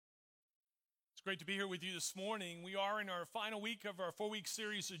It's great to be here with you this morning. We are in our final week of our 4-week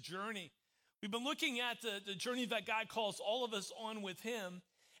series, A Journey. We've been looking at the journey that God calls all of us on with Him,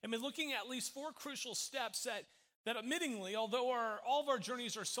 and been looking at least 4 crucial steps that admittingly, although all of our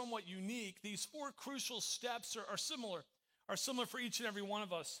journeys are somewhat unique, these 4 crucial steps are similar for each and every one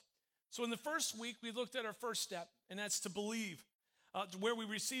of us. So in the first week, we looked at our first step, and that's to believe, where we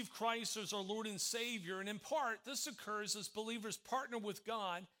receive Christ as our Lord and Savior. And in part, this occurs as believers partner with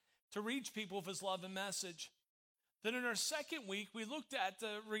God to reach people with His love and message. Then in our second week, we looked at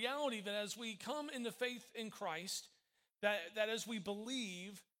the reality that as we come into faith in Christ, that as we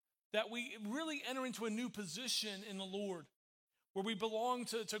believe, that we really enter into a new position in the Lord, where we belong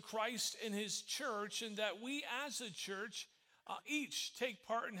to Christ and His church, and that we as a church each take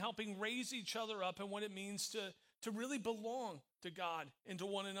part in helping raise each other up and what it means to really belong to God and to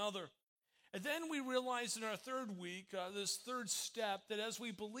one another. And then we realized in our third week, this third step, that as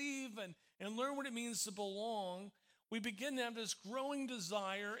we believe and learn what it means to belong, we begin to have this growing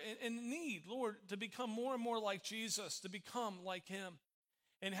desire and need, Lord, to become more and more like Jesus, to become like Him.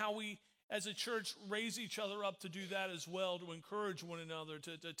 And how we, as a church, raise each other up to do that as well, to encourage one another,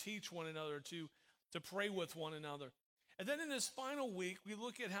 to teach one another, to pray with one another. And then in this final week, we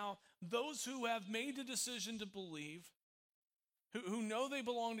look at how those who have made the decision to believe, who know they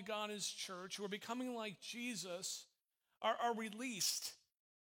belong to God as church, who are becoming like Jesus, are released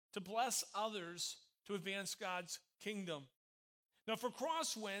to bless others to advance God's kingdom. Now for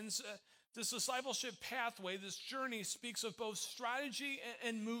Crosswinds, this discipleship pathway, this journey speaks of both strategy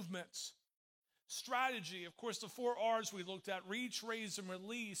and movements. Strategy, of course, the 4 R's we looked at: reach, raise, and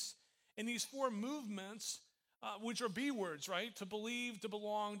release. And these 4 movements, which are B words, right? To believe, to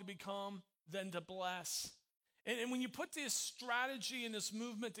belong, to become, then to bless. And when you put this strategy and this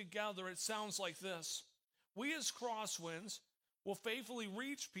movement together, it sounds like this: we as Crosswinds will faithfully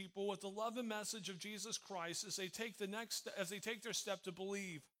reach people with the love and message of Jesus Christ as they take their step to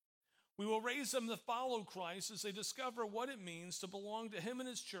believe. We will raise them to follow Christ as they discover what it means to belong to Him and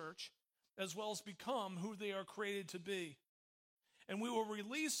His church, as well as become who they are created to be. And we will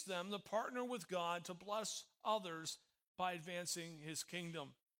release them to partner with God to bless others by advancing His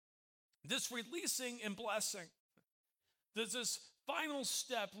kingdom. This releasing and blessing, this final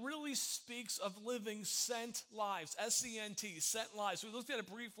step really speaks of living sent lives, S-E-N-T, sent lives. We looked at it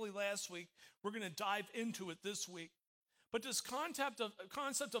briefly last week. We're going to dive into it this week. But this concept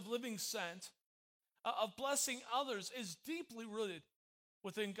of living sent, of blessing others, is deeply rooted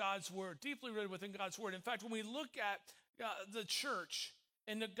within God's Word, deeply rooted within God's Word. In fact, when we look at the church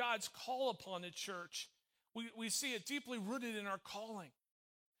and God's call upon the church, we see it deeply rooted in our calling.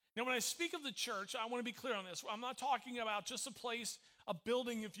 Now, when I speak of the church, I want to be clear on this. I'm not talking about just a place, a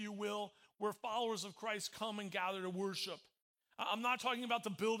building, if you will, where followers of Christ come and gather to worship. I'm not talking about the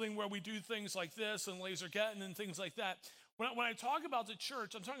building where we do things like this and Lasergetting and things like that. When I talk about the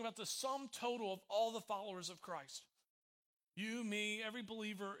church, I'm talking about the sum total of all the followers of Christ. You, me, every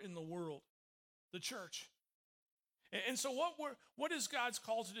believer in the world, the church. And so what is God's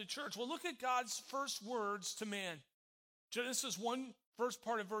call to the church? Well, look at God's first words to man. Genesis 1, first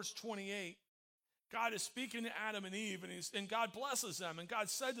part of verse 28. God is speaking to Adam and Eve, and God blesses them. And God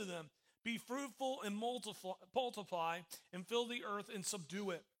said to them, "Be fruitful and multiply and fill the earth and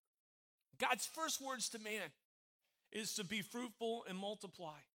subdue it." God's first words to man is to be fruitful and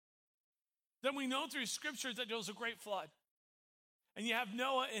multiply. Then we know through Scripture that there was a great flood. And you have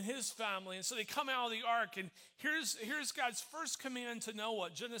Noah and his family. And so they come out of the ark. And here's God's first command to Noah,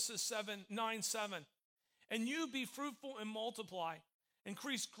 Genesis 9:7. "And you be fruitful and multiply,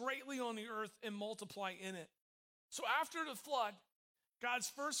 increase greatly on the earth and multiply in it." So after the flood, God's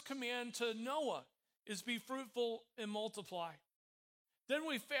first command to Noah is be fruitful and multiply. Then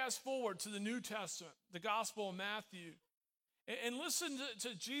we fast forward to the New Testament, the Gospel of Matthew, and listen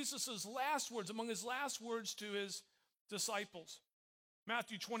to Jesus' last words, among his last words to his disciples.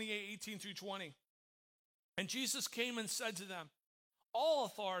 Matthew 28:18-20. "And Jesus came and said to them, 'All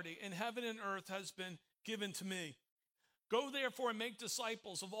authority in heaven and earth has been given to me. Go therefore and make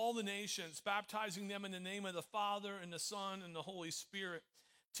disciples of all the nations, baptizing them in the name of the Father and the Son and the Holy Spirit,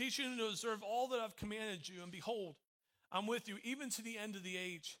 teaching them to observe all that I've commanded you. And behold, I'm with you even to the end of the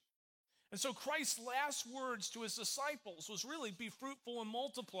age.'" And so Christ's last words to his disciples was really be fruitful and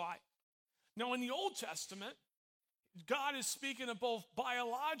multiply. Now in the Old Testament, God is speaking of both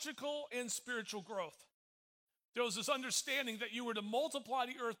biological and spiritual growth. There was this understanding that you were to multiply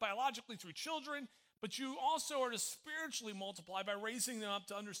the earth biologically through children, but you also are to spiritually multiply by raising them up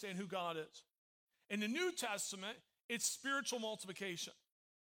to understand who God is. In the New Testament, it's spiritual multiplication.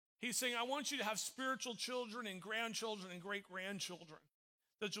 He's saying, I want you to have spiritual children and grandchildren and great-grandchildren.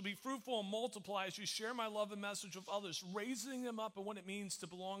 that you'll be fruitful and multiply as you share my love and message with others, raising them up in what it means to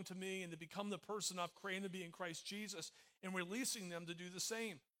belong to me and to become the person I've created to be in Christ Jesus, and releasing them to do the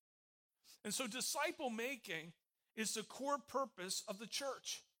same. And so disciple making is the core purpose of the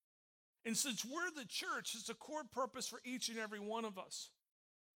church. And since we're the church, it's a core purpose for each and every one of us.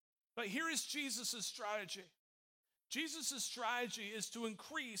 But here is Jesus' strategy. Jesus' strategy is to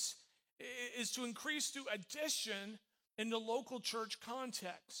increase through addition in the local church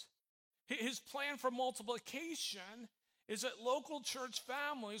context. His plan for multiplication is that local church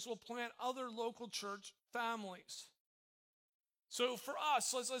families will plant other local church families. So for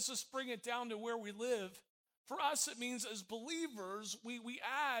us, let's just bring it down to where we live. For us, it means as believers, we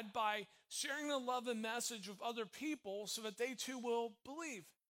add by sharing the love and message with other people so that they too will believe.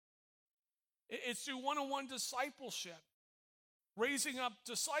 It's through one-on-one discipleship, raising up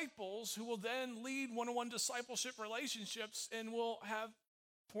disciples who will then lead one-on-one discipleship relationships and will have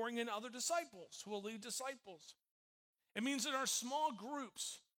pouring in other disciples who will lead disciples. It means that our small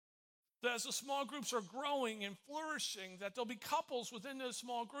groups, that as the small groups are growing and flourishing, that there'll be couples within those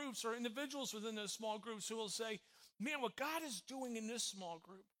small groups or individuals within those small groups who will say, man, what God is doing in this small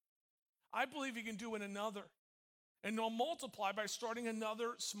group, I believe he can do in another. And they'll multiply by starting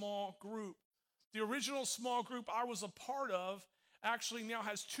another small group. The original small group I was a part of actually now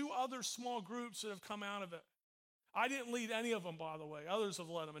has 2 other small groups that have come out of it. I didn't lead any of them, by the way. Others have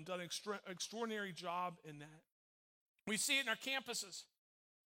led them and done an extraordinary job in that. We see it in our campuses.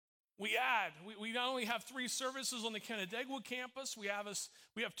 We add. We not only have 3 services on the Canandaigua campus, we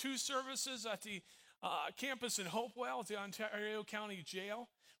have 2 services at the campus in Hopewell at the Ontario County Jail.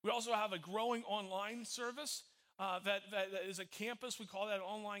 We also have a growing online service that is a campus. We call that an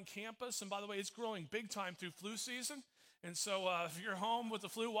online campus. And by the way, it's growing big time through flu season. And so if you're home with the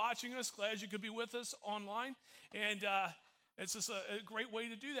flu watching us, glad you could be with us online. And it's just a great way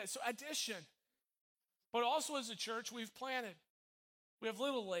to do that. So addition. But also as a church, we've planted. We have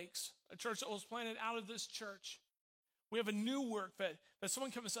Little Lakes, a church that was planted out of this church. We have a new work that someone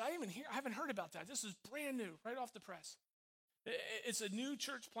came and said, I haven't heard about that. This is brand new, right off the press. It's a new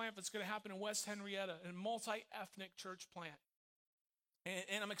church plant that's going to happen in West Henrietta, a multi-ethnic church plant.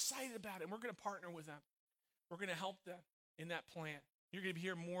 And I'm excited about it. And we're going to partner with them. We're going to help them in that plant. You're going to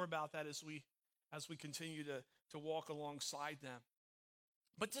hear more about that as we continue to walk alongside them.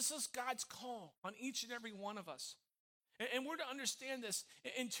 But this is God's call on each and every one of us. And we're to understand this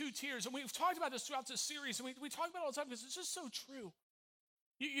in 2 tiers. And we've talked about this throughout this series. And we talk about it all the time because it's just so true.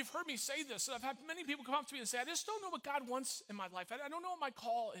 You've heard me say this. I've had many people come up to me and say, I just don't know what God wants in my life. I don't know what my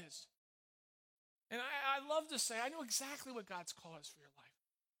call is. And I love to say, I know exactly what God's call is for your life.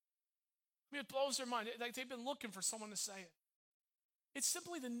 I mean, it blows their mind. Like they've been looking for someone to say it. It's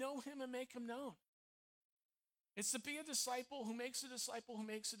simply to know him and make him known. It's to be a disciple who makes a disciple who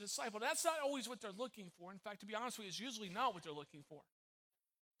makes a disciple. That's not always what they're looking for. In fact, to be honest with you, it's usually not what they're looking for.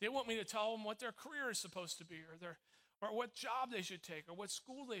 They want me to tell them what their career is supposed to be or what job they should take or what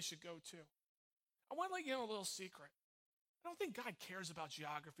school they should go to. I want to let you know a little secret. I don't think God cares about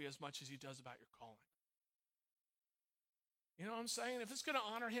geography as much as he does about your calling. You know what I'm saying? If it's going to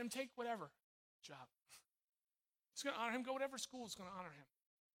honor him, take whatever job. If it's going to honor him, go whatever school is going to honor him.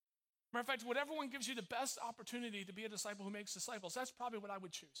 Matter of fact, whatever one gives you the best opportunity to be a disciple who makes disciples, that's probably what I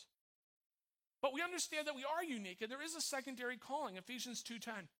would choose. But we understand that we are unique, and there is a secondary calling, Ephesians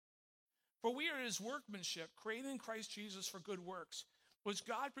 2:10. For we are his workmanship, created in Christ Jesus for good works, which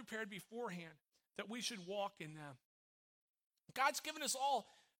God prepared beforehand that we should walk in them. God's given us all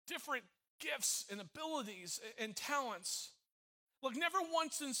different gifts and abilities and talents. Look, never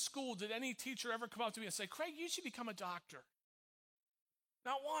once in school did any teacher ever come up to me and say, Craig, you should become a doctor.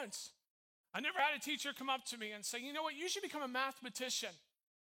 Not once. I never had a teacher come up to me and say, you know what, you should become a mathematician.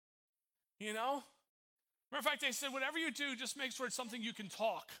 You know? Matter of fact, they said, whatever you do, just make sure it's something you can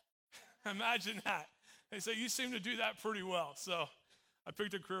talk. Imagine that. They say, you seem to do that pretty well. So I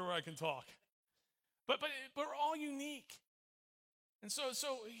picked a career where I can talk. But we're all unique. And so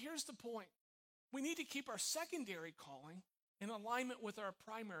here's the point. We need to keep our secondary calling in alignment with our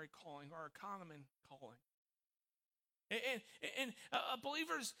primary calling, our common calling. And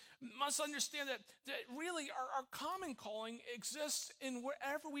believers must understand that really our common calling exists in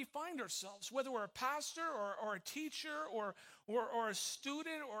wherever we find ourselves, whether we're a pastor or a teacher or a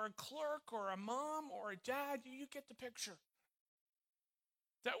student or a clerk or a mom or a dad, you get the picture.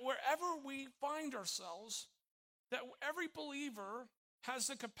 That wherever we find ourselves, that every believer has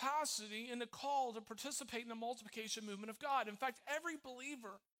the capacity and the call to participate in the multiplication movement of God. In fact, every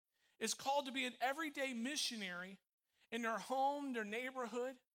believer is called to be an everyday missionary in their home, their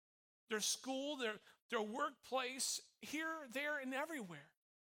neighborhood, their school, their workplace, here, there, and everywhere.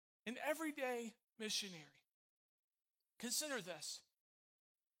 an everyday missionary. Consider this.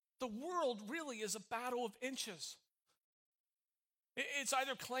 The world really is a battle of inches. It's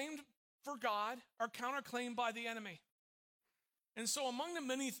either claimed for God or counterclaimed by the enemy. And so among the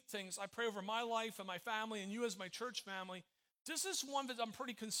many things I pray over my life and my family and you as my church family, this is one that I'm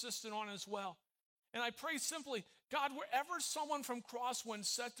pretty consistent on as well. And I pray simply, God, wherever someone from Crosswind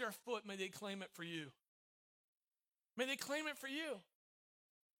set their foot, may they claim it for you. May they claim it for you.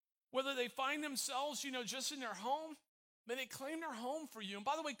 Whether they find themselves, just in their home, may they claim their home for you. And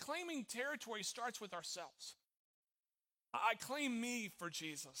by the way, claiming territory starts with ourselves. I claim me for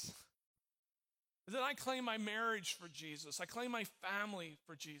Jesus. Then I claim my marriage for Jesus. I claim my family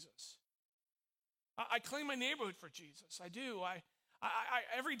for Jesus. I claim my neighborhood for Jesus. I do. I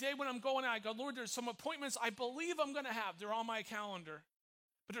every day when I'm going out, I go, Lord, there's some appointments I believe I'm going to have. They're on my calendar.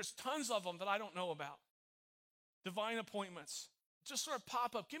 But there's tons of them that I don't know about. Divine appointments. Just sort of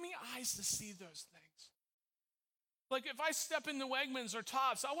pop up. Give me eyes to see those things. Like if I step into Wegmans or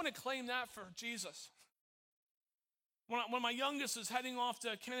Tops, I want to claim that for Jesus. When my youngest is heading off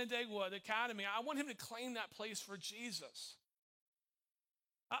to Canandaigua, the academy, I want him to claim that place for Jesus.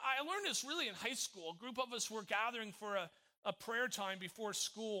 I learned this really in high school. A group of us were gathering for a prayer time before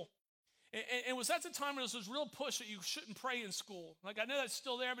school. And it was at the time when there was this real push that you shouldn't pray in school. Like I know that's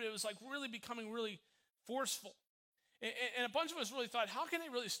still there, but it was like really becoming really forceful. And a bunch of us really thought, how can they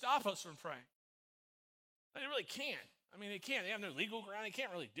really stop us from praying? They really can't. I mean, they can't. They have no legal ground. They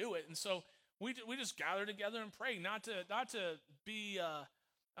can't really do it. And so we just gather together and pray, not to be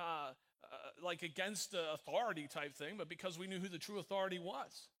like against the authority type thing, but because we knew who the true authority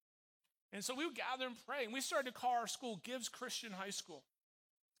was. And so we would gather and pray, and we started to call our school Gibbs Christian High School.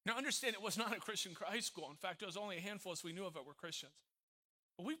 Now understand, it was not a Christian high school. In fact, it was only a handful of us we knew of that were Christians.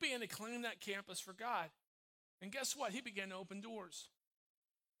 But we began to claim that campus for God. And guess what? He began to open doors.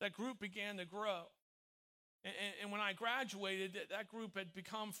 That group began to grow. And when I graduated, that group had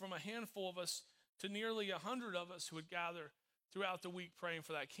become from a handful of us to nearly 100 of us who would gather throughout the week praying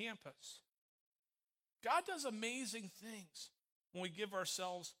for that campus. God does amazing things when we give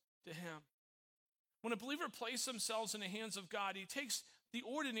ourselves to him. When a believer places themselves in the hands of God, he takes the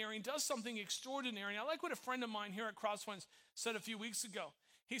ordinary and does something extraordinary. And I like what a friend of mine here at Crosswinds said a few weeks ago.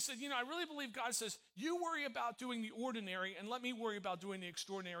 He said, I really believe God says, you worry about doing the ordinary and let me worry about doing the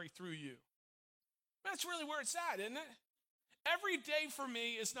extraordinary through you. That's really where it's at, isn't it? Every day for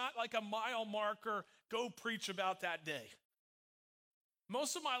me is not like a mile marker, go preach about that day.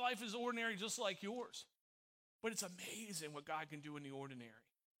 Most of my life is ordinary just like yours. But it's amazing what God can do in the ordinary.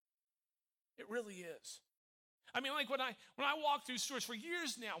 It really is. I mean, like when I walk through stores for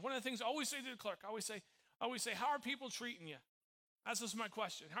years now, one of the things I always say to the clerk, I always say, how are people treating you? That's just my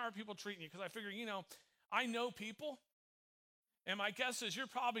question. How are people treating you? Because I figure, I know people. And my guess is you're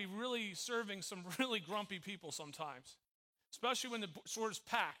probably really serving some really grumpy people sometimes, especially when the store is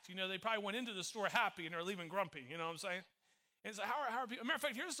packed. They probably went into the store happy and they're leaving grumpy. You know what I'm saying? And so how are people? Matter of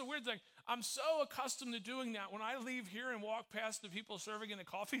fact, here's the weird thing. I'm so accustomed to doing that. When I leave here and walk past the people serving in the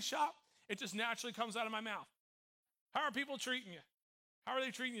coffee shop, it just naturally comes out of my mouth. How are people treating you? How are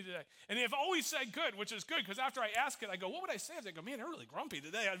they treating you today? And they've always said good, which is good, because after I ask it, I go, what would I say? If they go, man, they're really grumpy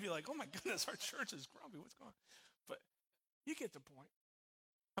today. I'd be like, oh my goodness, our church is grumpy. What's going on? But you get the point.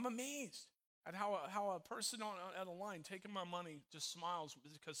 I'm amazed at how a person at a line taking my money just smiles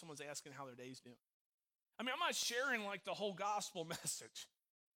because someone's asking how their day's doing. I mean, I'm not sharing like the whole gospel message.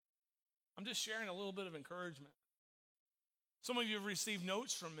 I'm just sharing a little bit of encouragement. Some of you have received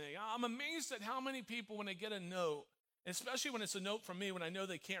notes from me. I'm amazed at how many people, when they get a note, especially when it's a note from me when I know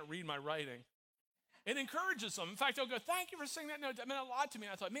they can't read my writing, it encourages them. In fact, they'll go, thank you for saying that note. That meant a lot to me.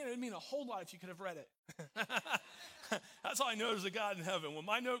 I thought, man, it would mean a whole lot if you could have read it. That's how I know there's a God in heaven, when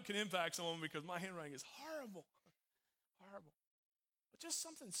my note can impact someone because my handwriting is horrible. Horrible. But just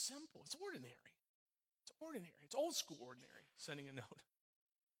something simple. It's ordinary. It's ordinary. It's old school ordinary, sending a note.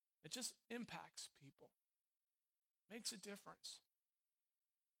 It just impacts people. Makes a difference.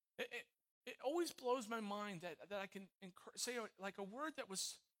 It always blows my mind that I can say like a word that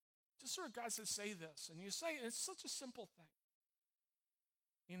was just sort of God says, say this. And you say it, it's such a simple thing.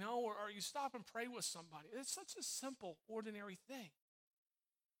 Or you stop and pray with somebody. It's such a simple, ordinary thing.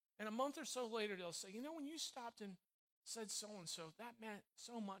 And a month or so later, they'll say, when you stopped and said so-and-so, that meant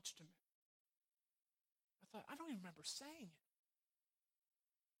so much to me. I thought, I don't even remember saying it.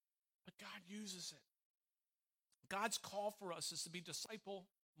 But God uses it. God's call for us is to be disciple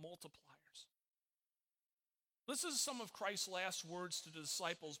multipliers. This is some of Christ's last words to the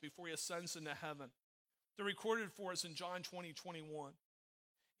disciples before he ascends into heaven. They're recorded for us in John 20:21.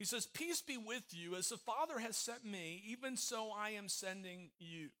 He says, peace be with you. As the Father has sent me, even so I am sending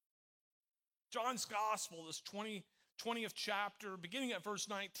you. John's gospel, this 20th chapter, beginning at verse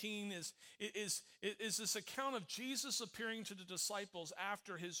 19, is this account of Jesus appearing to the disciples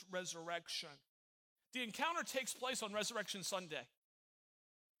after his resurrection. The encounter takes place on Resurrection Sunday.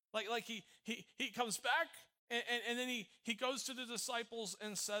 Like he comes back and then he goes to the disciples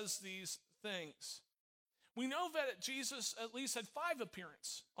and says these things. We know that Jesus at least had 5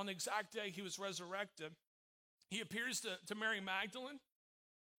 appearances on the exact day he was resurrected. He appears to Mary Magdalene.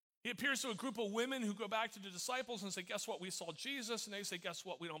 He appears to a group of women who go back to the disciples and say, guess what, we saw Jesus. And they say, guess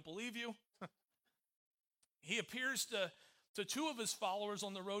what, we don't believe you. He appears to 2 of his followers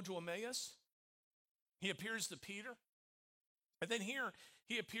on the road to Emmaus. He appears to Peter. And then here,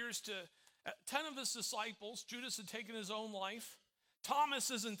 he appears to 10 of his disciples. Judas had taken his own life.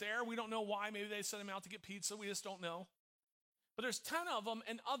 Thomas isn't there. We don't know why. Maybe they sent him out to get pizza. We just don't know. But there's 10 of them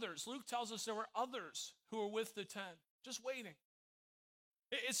and others. Luke tells us there were others who were with the 10, just waiting.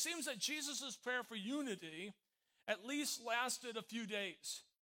 It seems that Jesus' prayer for unity at least lasted a few days.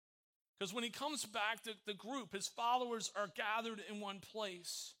 Because when he comes back, the group, his followers, are gathered in one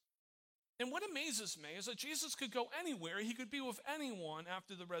place. And what amazes me is that Jesus could go anywhere. He could be with anyone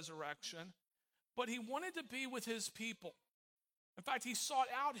after the resurrection. But he wanted to be with his people. In fact, he sought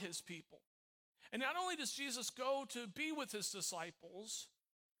out his people. And not only does Jesus go to be with his disciples,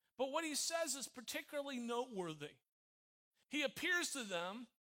 but what he says is particularly noteworthy. He appears to them.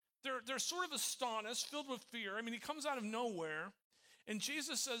 They're sort of astonished, filled with fear. I mean, he comes out of nowhere, and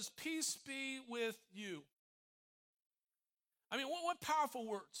Jesus says, peace be with you. I mean, what powerful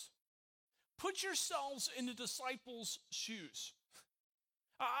words. Put yourselves in the disciples' shoes.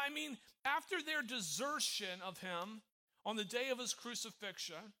 I mean, after their desertion of him on the day of his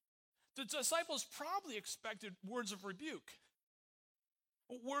crucifixion, the disciples probably expected words of rebuke,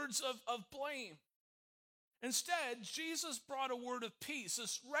 words of blame. Instead, Jesus brought a word of peace,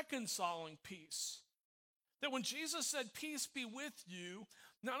 this reconciling peace. That when Jesus said, peace be with you,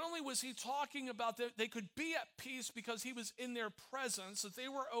 not only was he talking about that they could be at peace because he was in their presence, that they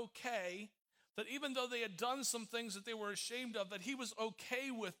were okay, that even though they had done some things that they were ashamed of, that he was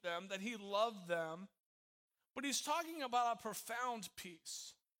okay with them, that he loved them, but he's talking about a profound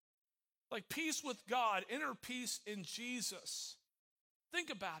peace. Like peace with God, inner peace in Jesus.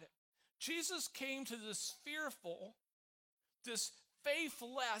 Think about it. Jesus came to this fearful, this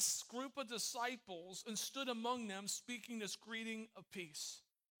faithless group of disciples and stood among them speaking this greeting of peace.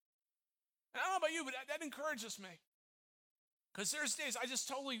 And I don't know about you, but that encourages me. Because there's days I just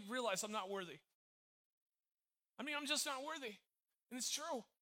totally realize I'm not worthy. I mean, I'm just not worthy. And it's true.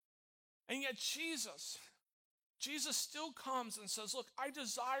 And yet Jesus still comes and says, look, I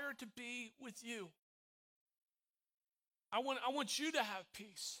desire to be with you. I want you to have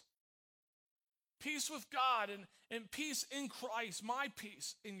peace. Peace with God and peace in Christ, my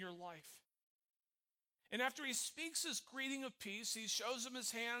peace in your life. And after he speaks his greeting of peace, he shows them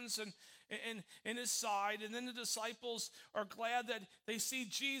his hands and his side. And then the disciples are glad that they see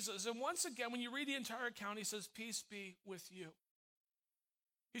Jesus. And once again, when you read the entire account, he says, peace be with you.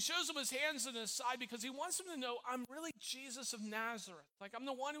 He shows them his hands and his side because he wants them to know, I'm really Jesus of Nazareth. Like, I'm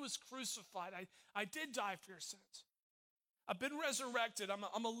the one who was crucified. I did die for your sins. I've been resurrected.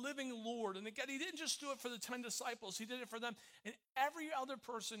 I'm a living Lord. And again, he didn't just do it for the 10 disciples. He did it for them and every other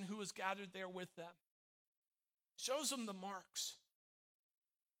person who was gathered there with them. Shows them the marks.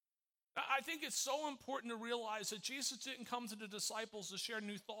 I think it's so important to realize that Jesus didn't come to the disciples to share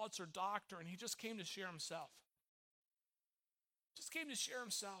new thoughts or doctrine. He just came to share himself. Just came to share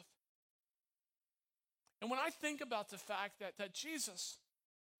himself. And when I think about the fact that Jesus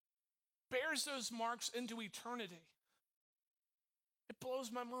bears those marks into eternity, it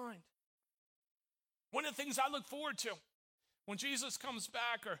blows my mind. One of the things I look forward to when Jesus comes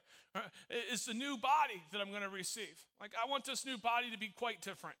back is the new body that I'm going to receive. Like, I want this new body to be quite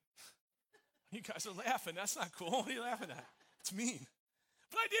different. You guys are laughing. That's not cool. What are you laughing at? It's mean.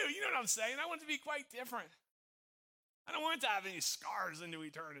 But I do. You know what I'm saying? I want it to be quite different. I don't want it to have any scars into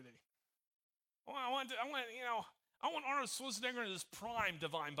eternity. I want Arnold Schwarzenegger in his prime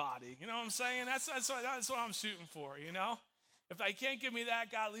divine body. You know what I'm saying? That's what I'm shooting for, you know? If they can't give me that,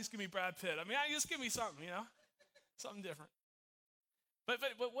 God, at least give me Brad Pitt. I mean, just give me something, you know? Something different. But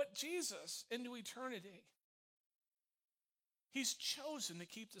what Jesus, into eternity, he's chosen to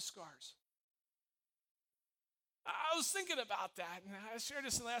keep the scars. I was thinking about that, and I shared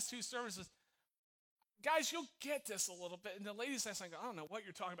this in the last 2 services. Guys, you'll get this a little bit. And the ladies last night go, I don't know what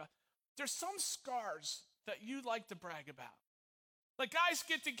you're talking about. There's some scars that you like to brag about. Like, guys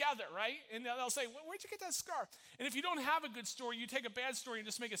get together, right? And they'll say, where'd you get that scar? And if you don't have a good story, you take a bad story and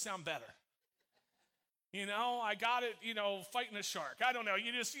just make it sound better. You know, I got it, fighting a shark. I don't know.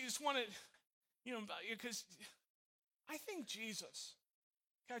 You just want it. Because I think Jesus,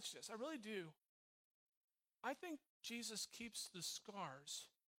 catch this, I really do. I think Jesus keeps the scars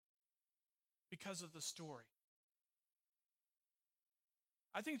because of the story.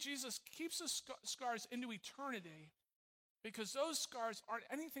 I think Jesus keeps the scars into eternity because those scars aren't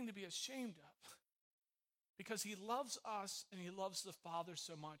anything to be ashamed of. Because he loves us and he loves the Father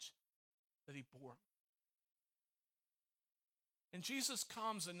so much that he bore him. And Jesus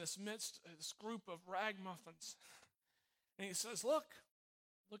comes in this group of ragamuffins. And he says, look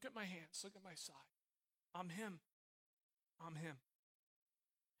at my hands, look at my side. I'm him. I'm him.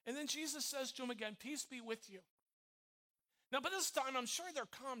 And then Jesus says to him again, peace be with you. Now, by this time, I'm sure they're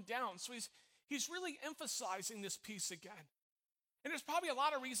calmed down. So he's really emphasizing this peace again. And there's probably a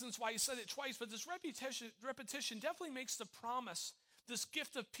lot of reasons why he said it twice, but this repetition definitely makes the promise, this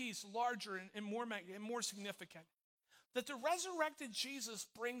gift of peace, larger and more significant. That the resurrected Jesus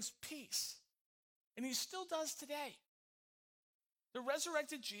brings peace. And he still does today. The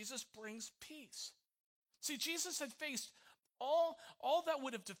resurrected Jesus brings peace. See, Jesus had faced all that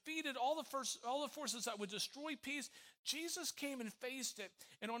would have defeated all the forces that would destroy peace. Jesus came and faced it.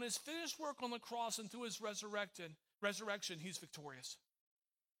 And on his finished work on the cross and through his resurrection, he's victorious.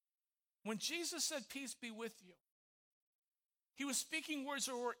 When Jesus said, peace be with you, he was speaking words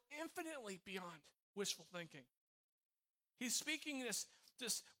that were infinitely beyond wishful thinking. He's speaking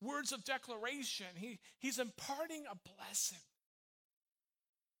this words of declaration. He's imparting a blessing.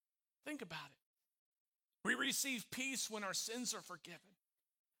 Think about it. We receive peace when our sins are forgiven.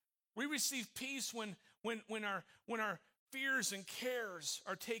 We receive peace when our fears and cares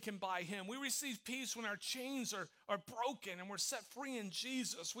are taken by him. We receive peace when our chains are broken and we're set free in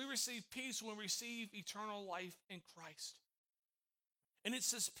Jesus. We receive peace when we receive eternal life in Christ. And it's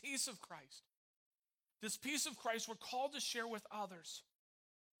this peace of Christ. This peace of Christ we're called to share with others.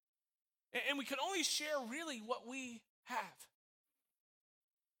 And we can only share really what we have.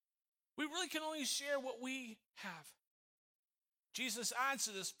 We really can only share what we have. Jesus adds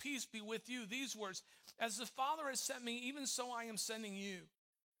to this, peace be with you, these words, as the Father has sent me, even so I am sending you.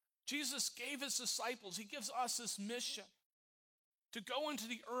 Jesus gave his disciples, he gives us this mission to go into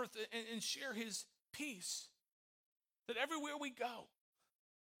the earth and share his peace, that everywhere we go.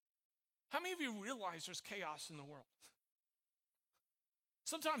 How many of you realize there's chaos in the world?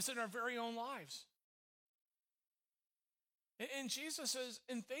 Sometimes in our very own lives. And Jesus says,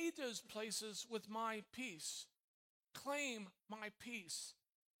 invade those places with my peace. Claim my peace.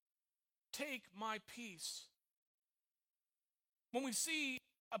 Take my peace. When we see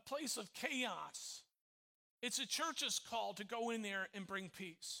a place of chaos, it's a church's call to go in there and bring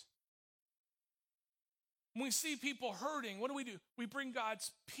peace. When we see people hurting, what do? We bring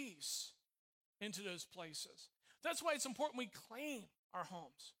God's peace into those places. That's why it's important we claim our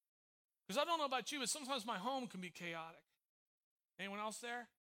homes. Because I don't know about you, but sometimes my home can be chaotic. Anyone else there?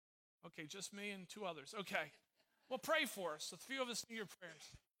 Okay, just me and two others. Okay. Well, pray for us. A few of us need your prayers.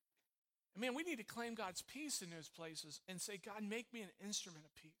 And man, we need to claim God's peace in those places and say, God, make me an instrument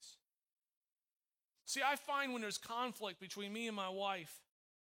of peace. See, I find when there's conflict between me and my wife,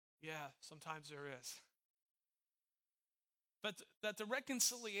 yeah, sometimes there is. But that the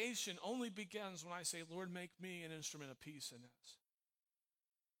reconciliation only begins when I say, Lord, make me an instrument of peace in this.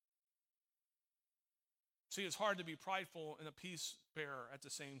 See, it's hard to be prideful and a peace bearer at the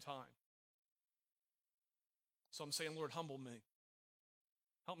same time. So I'm saying, Lord, humble me.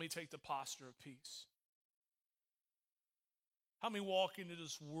 Help me take the posture of peace. Help me walk into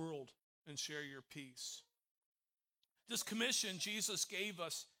this world and share your peace. This commission Jesus gave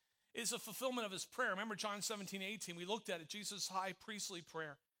us is a fulfillment of his prayer. Remember John 17:18, we looked at it, Jesus' high priestly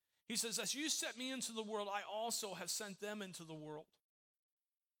prayer. He says, as you sent me into the world, I also have sent them into the world.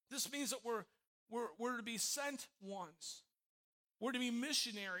 This means that we're to be sent ones. We're to be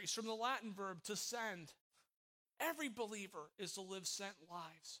missionaries, from the Latin verb to send. Every believer is to live sent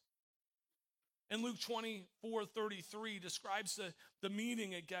lives. And Luke 24:33 describes the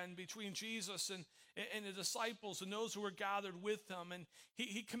meeting again between Jesus and the disciples and those who were gathered with them. And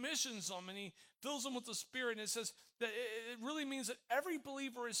he commissions them and he fills them with the Spirit. And it says that it really means that every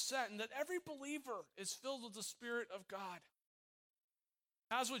believer is sent and that every believer is filled with the Spirit of God.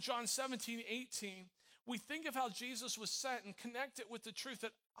 As with John 17:18, we think of how Jesus was sent and connect it with the truth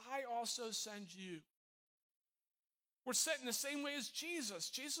that I also send you. We're sent in the same way as Jesus.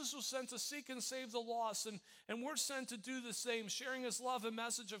 Jesus was sent to seek and save the lost, and we're sent to do the same, sharing his love and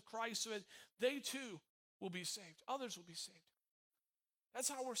message of Christ so that they too will be saved. Others will be saved. That's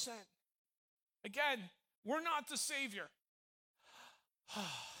how we're sent. Again, we're not the Savior.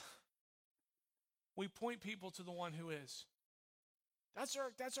 We point people to the one who is. That's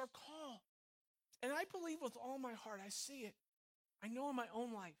our call. And I believe with all my heart, I see it. I know in my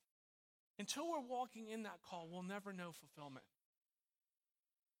own life, until we're walking in that call, we'll never know fulfillment.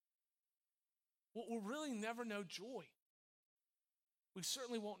 We'll really never know joy. We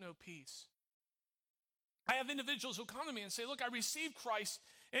certainly won't know peace. I have individuals who come to me and say, look, I received Christ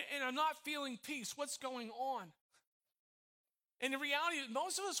and I'm not feeling peace. What's going on? And the reality is,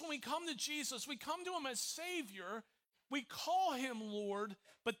 most of us, when we come to Jesus, we come to him as Savior. We call him Lord,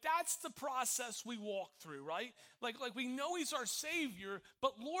 but that's the process we walk through, right? Like we know he's our Savior,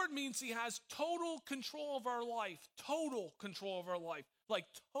 but Lord means he has total control of our life. Total control of our life. Like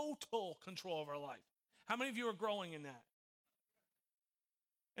total control of our life. How many of you are growing in that?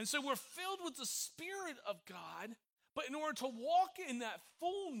 And so we're filled with the Spirit of God, but in order to walk in that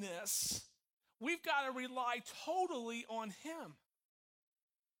fullness, we've got to rely totally on him.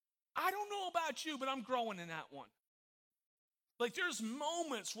 I don't know about you, but I'm growing in that one. Like there's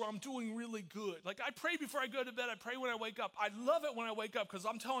moments where I'm doing really good. Like I pray before I go to bed. I pray when I wake up. I love it when I wake up because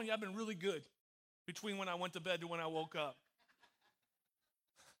I'm telling you, I've been really good between when I went to bed to when I woke up.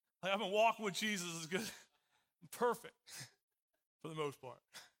 Like I've been walking with Jesus is good. Perfect for the most part.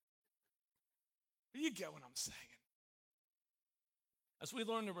 But you get what I'm saying. As we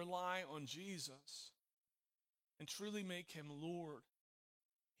learn to rely on Jesus and truly make him Lord,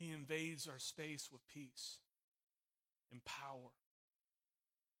 he invades our space with peace and power.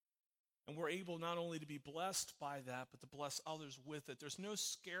 And we're able not only to be blessed by that, but to bless others with it. There's no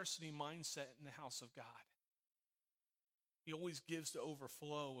scarcity mindset in the house of God. He always gives to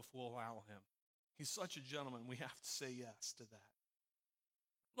overflow if we'll allow him. He's such a gentleman, we have to say yes to that.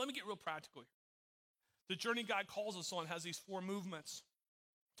 Let me get real practical here. The journey God calls us on has these 4 movements: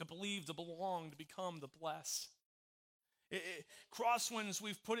 to believe, to belong, to become, to bless. Crosswinds,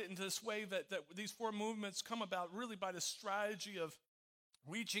 we've put it into this way that these 4 movements come about really by the strategy of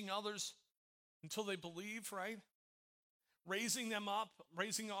reaching others until they believe, right? Raising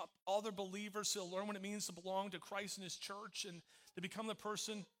up other believers to learn what it means to belong to Christ and his church and to become the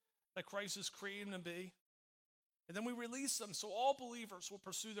person that Christ has created them to be. And then we release them so all believers will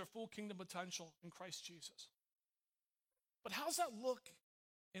pursue their full kingdom potential in Christ Jesus. But how's that look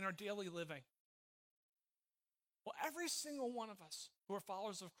in our daily living? Well, every single one of us who are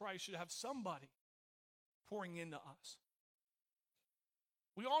followers of Christ should have somebody pouring into us.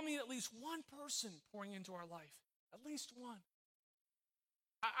 We all need at least one person pouring into our life. At least one.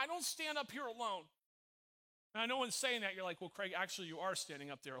 I don't stand up here alone. And I know in saying that, you're like, well, Craig, actually you are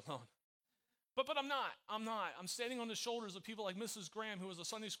standing up there alone. But I'm not. I'm standing on the shoulders of people like Mrs. Graham, who was a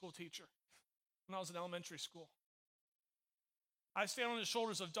Sunday school teacher when I was in elementary school. I stand on the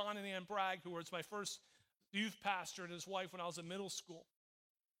shoulders of Don and Ann Bragg, who was my first youth pastor, and his wife when I was in middle school.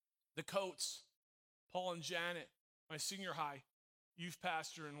 The Coates, Paul and Janet, my senior high youth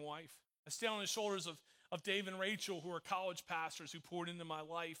pastor and wife. I stand on the shoulders of Dave and Rachel, who are college pastors who poured into my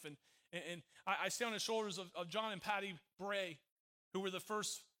life. And I stand on the shoulders of John and Patty Bray, who were the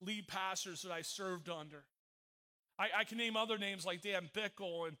first lead pastors that I served under. I can name other names like Dan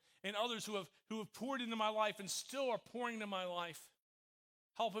Bickle and others who have poured into my life and still are pouring into my life,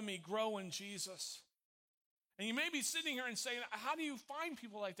 helping me grow in Jesus. And you may be sitting here and saying, how do you find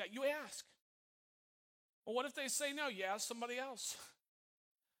people like that? You ask. Well, what if they say no? You ask somebody else.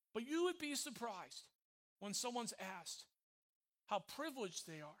 But you would be surprised when someone's asked how privileged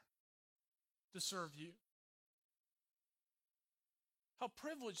they are to serve you. How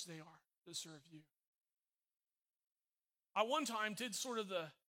privileged they are to serve you. I one time did sort of the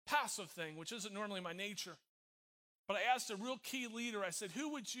passive thing, which isn't normally my nature. But I asked a real key leader, I said,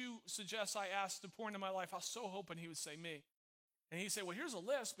 who would you suggest I ask to pour into my life? I was so hoping he would say me. And he said, well, here's a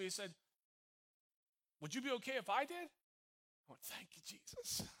list. But he said, would you be okay if I did? I went, thank you,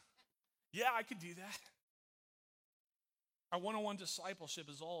 Jesus. Yeah, I could do that. Our one-on-one discipleship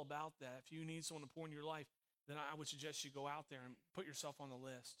is all about that. If you need someone to pour into your life, then I would suggest you go out there and put yourself on the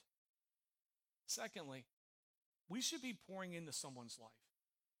list. Secondly, we should be pouring into someone's life.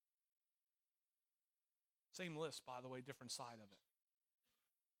 Same list, by the way, different side of it.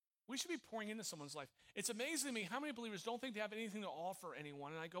 We should be pouring into someone's life. It's amazing to me how many believers don't think they have anything to offer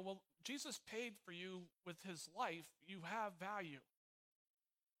anyone. And I go, well, Jesus paid for you with his life. You have value.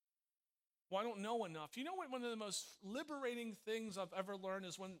 Well, I don't know enough. You know what? One of the most liberating things I've ever learned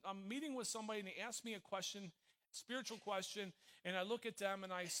is when I'm meeting with somebody and they ask me a question, spiritual question, and I look at them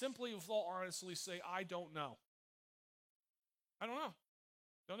and I simply, with all honestly, say, I don't know. I don't know.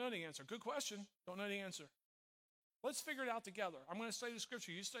 Don't know the answer. Good question. Don't know the answer. Let's figure it out together. I'm going to study the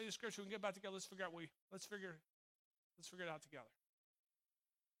scripture. You study the scripture. We can get back together. Let's figure it out together.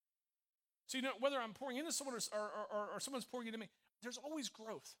 So, you know, whether I'm pouring into someone or someone's pouring into me, there's always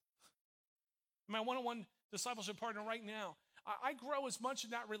growth. My one-on-one discipleship partner right now, I grow as much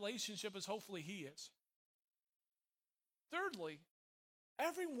in that relationship as hopefully he is. Thirdly,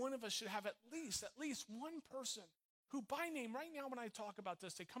 every one of us should have at least one person who by name, right now when I talk about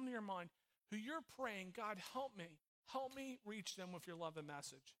this, they come to your mind, who you're praying, God, help me reach them with your love and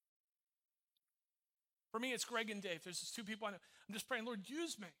message. For me, it's Greg and Dave. There's just two people I know. I'm just praying, Lord,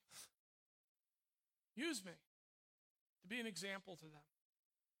 use me. Use me to be an example to them.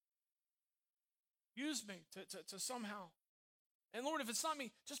 Use me to somehow. And Lord, if it's not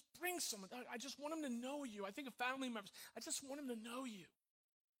me, just bring someone. I just want them to know you. I think of family members. I just want them to know you.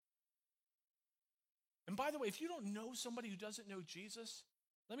 And by the way, if you don't know somebody who doesn't know Jesus,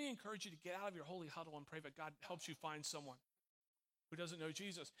 let me encourage you to get out of your holy huddle and pray that God helps you find someone who doesn't know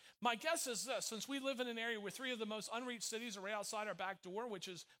Jesus. My guess is this: since we live in an area where three of the most unreached cities are right outside our back door, which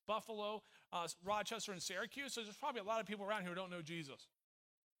is Buffalo, Rochester, and Syracuse, so there's probably a lot of people around here who don't know Jesus.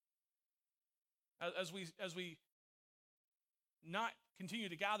 As we not continue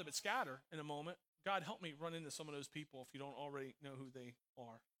to gather but scatter in a moment, God help me run into some of those people if you don't already know who they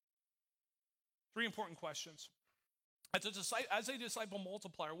are. Three important questions. As a disciple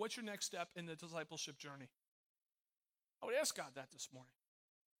multiplier, what's your next step in the discipleship journey? I would ask God that this morning.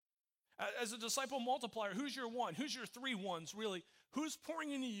 As a disciple multiplier, who's your one? Who's your three ones, really? Who's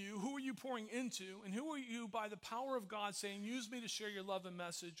pouring into you? Who are you pouring into? And who are you, by the power of God, saying, use me to share your love and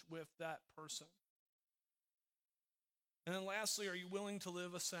message with that person? And then lastly, are you willing to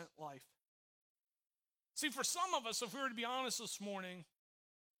live a sent life? See, for some of us, if we were to be honest this morning,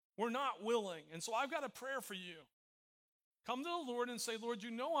 we're not willing. And so I've got a prayer for you. Come to the Lord and say, Lord, you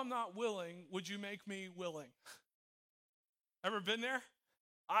know I'm not willing. Would you make me willing? Ever been there?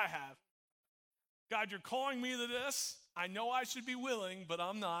 I have. God, you're calling me to this. I know I should be willing, but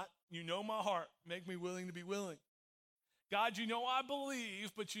I'm not. You know my heart. Make me willing to be willing. God, you know I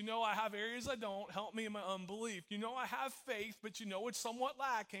believe, but you know I have areas I don't. Help me in my unbelief. You know I have faith, but you know it's somewhat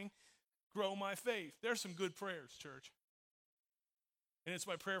lacking. Grow my faith. There's some good prayers, church. And it's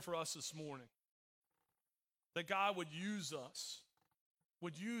my prayer for us this morning, that God would use us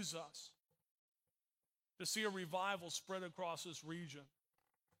to see a revival spread across this region.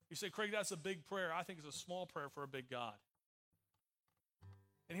 You say, Craig, that's a big prayer. I think it's a small prayer for a big God.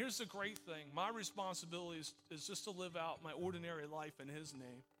 And here's the great thing. My responsibility is just to live out my ordinary life in his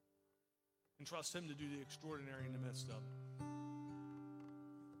name and trust him to do the extraordinary in the midst of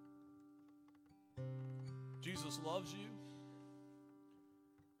it. Jesus loves you.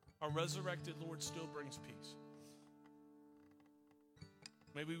 Our resurrected Lord still brings peace.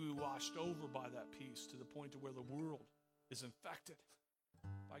 Maybe we washed over by that peace to the point to where the world is infected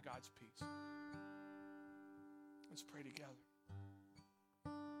by God's peace. Let's pray together.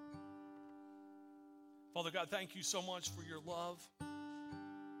 Father God, thank you so much for your love.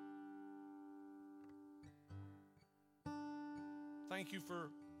 Thank you for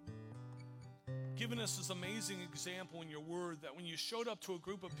giving us this amazing example in your word that when you showed up to a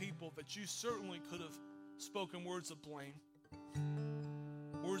group of people that you certainly could have spoken words of blame,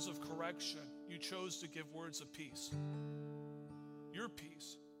 words of correction, you chose to give words of peace. Your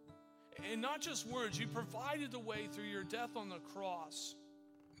peace. And not just words, you provided the way through your death on the cross.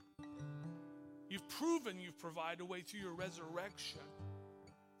 You've proven you've provided a way through your resurrection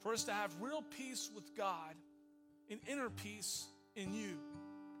for us to have real peace with God and inner peace in you.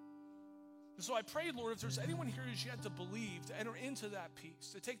 And so I pray, Lord, if there's anyone here who's yet to believe, to enter into that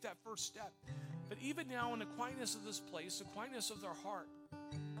peace, to take that first step, that even now in the quietness of this place, the quietness of their heart,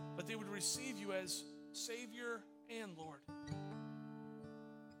 that they would receive you as Savior and Lord.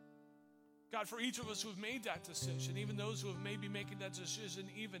 God, for each of us who have made that decision, even those who have maybe making that decision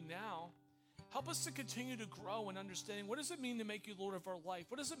even now, help us to continue to grow in understanding what does it mean to make you Lord of our life?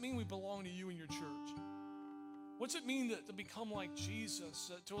 What does it mean we belong to you and your church? What's it mean to become like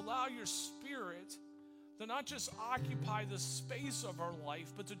Jesus, to allow your Spirit to not just occupy the space of our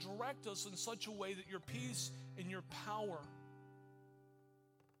life, but to direct us in such a way that your peace and your power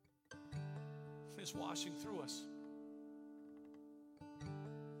is washing through us?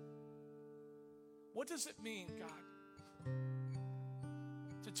 What does it mean, God,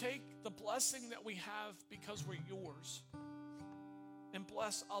 to take the blessing that we have because we're yours and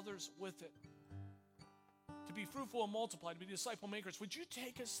bless others with it? To be fruitful and multiply, to be disciple makers. Would you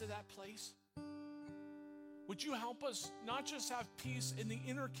take us to that place? Would you help us not just have peace in the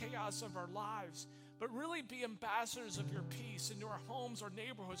inner chaos of our lives, but really be ambassadors of your peace into our homes, our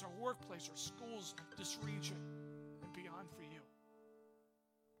neighborhoods, our workplace, our schools, this region, and beyond for you?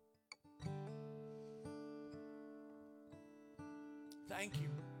 Thank you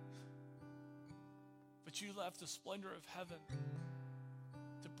that you left the splendor of heaven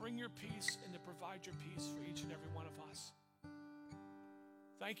to bring your peace and to provide your peace for each and every one of us.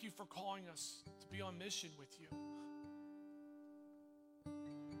 Thank you for calling us to be on mission with you.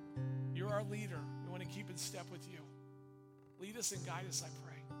 You're our leader. We want to keep in step with you. Lead us and guide us, I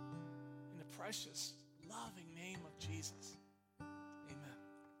pray. In the precious, loving name of Jesus.